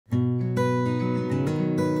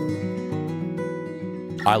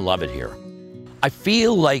I love it here. I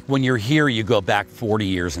feel like when you're here, you go back 40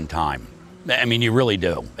 years in time. I mean, you really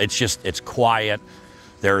do. It's quiet.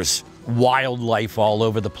 There's wildlife all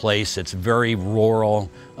over the place. It's very rural,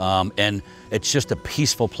 and it's just a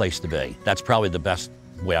peaceful place to be. That's probably the best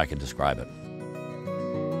way I could describe it.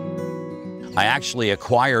 I actually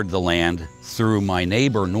acquired the land through my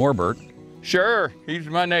neighbor, Norbert. Sure, he's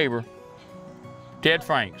my neighbor, Ted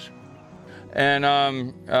Franks. And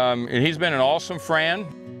he's been an awesome friend.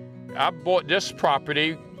 I bought this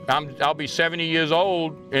property. I'll be 70 years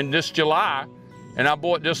old in this July, and I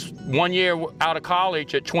bought this 1 year out of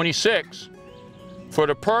college at 26 for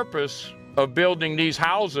the purpose of building these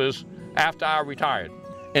houses after I retired.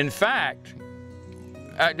 In fact,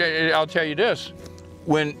 I'll tell you this,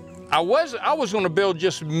 when I was going to build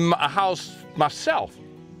just a house myself.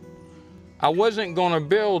 I wasn't going to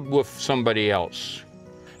build with somebody else.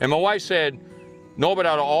 And my wife said, Norbert,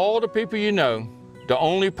 out of all the people you know, the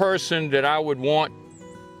only person that I would want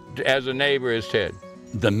as a neighbor is Ted.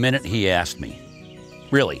 The minute he asked me,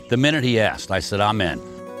 really, the minute he asked, I said, I'm in.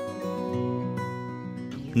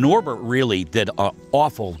 Norbert really did an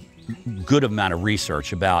awful good amount of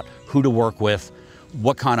research about who to work with,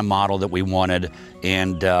 what kind of model that we wanted,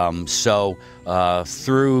 and so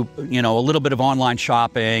through a little bit of online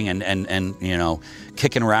shopping and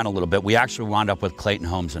kicking around a little bit, we actually wound up with Clayton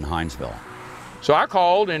Homes in Hinesville. So I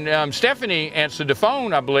called, and Stephanie answered the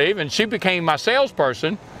phone, I believe, and she became my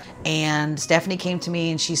salesperson. And Stephanie came to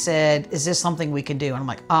me and she said, is this something we can do? And I'm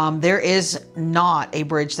like, there is not a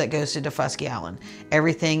bridge that goes to Daufuskie Island.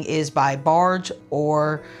 Everything is by barge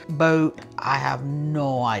or boat. I have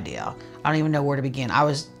no idea. I don't even know where to begin. I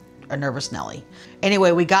was a nervous Nelly.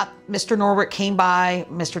 Anyway, we got Mr. Norbert came by,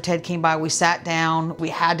 Mr. Ted came by, we sat down. We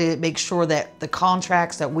had to make sure that the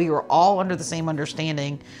contracts, that we were all under the same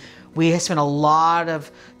understanding. We spent a lot of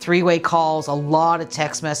three-way calls, a lot of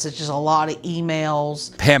text messages, a lot of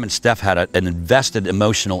emails. Pam and Steph had an invested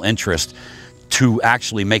emotional interest to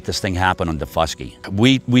actually make this thing happen on Daufuskie.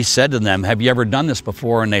 We said to them, have you ever done this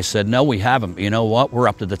before? And they said, no, we haven't. You know what? We're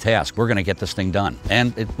up to the task. We're going to get this thing done.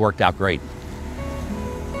 And it worked out great.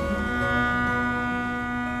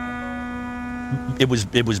 It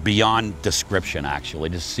was beyond description,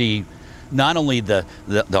 actually, to see not only the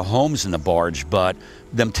homes in the barge, but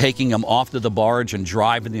them taking them off to the barge and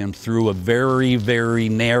driving them through a very, very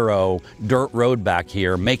narrow dirt road back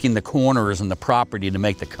here, making the corners and the property to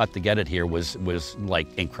make the cut to get it here was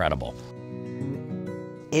like incredible.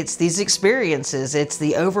 It's these experiences, it's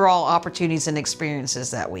the overall opportunities and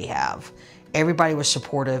experiences that we have. Everybody was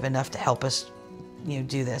supportive enough to help us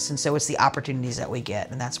do this, and so it's the opportunities that we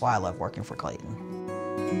get, and that's why I love working for Clayton.